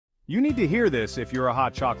You need to hear this if you're a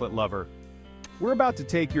hot chocolate lover. We're about to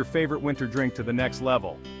take your favorite winter drink to the next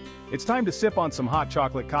level. It's time to sip on some hot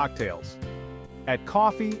chocolate cocktails. At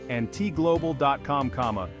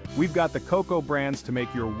coffeeandteaglobal.com, we've got the cocoa brands to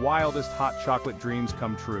make your wildest hot chocolate dreams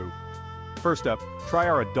come true. First up, try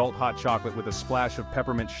our adult hot chocolate with a splash of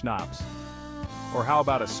peppermint schnapps. Or how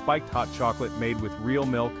about a spiked hot chocolate made with real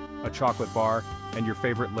milk, a chocolate bar, and your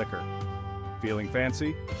favorite liquor? Feeling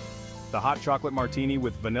fancy? The hot chocolate martini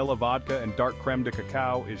with vanilla vodka and dark creme de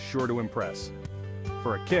cacao is sure to impress.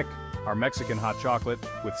 For a kick, our Mexican hot chocolate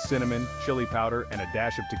with cinnamon, chili powder, and a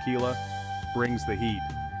dash of tequila brings the heat.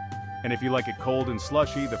 And if you like it cold and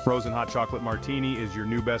slushy, the frozen hot chocolate martini is your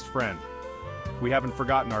new best friend. We haven't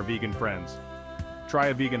forgotten our vegan friends. Try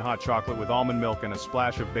a vegan hot chocolate with almond milk and a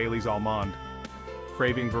splash of Bailey's Almond.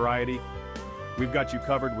 Craving variety? We've got you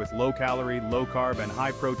covered with low-calorie, low-carb, and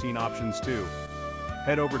high-protein options too.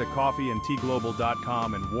 Head over to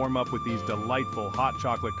coffeeandteaglobal.com and warm up with these delightful hot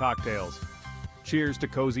chocolate cocktails. Cheers to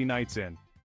cozy nights in.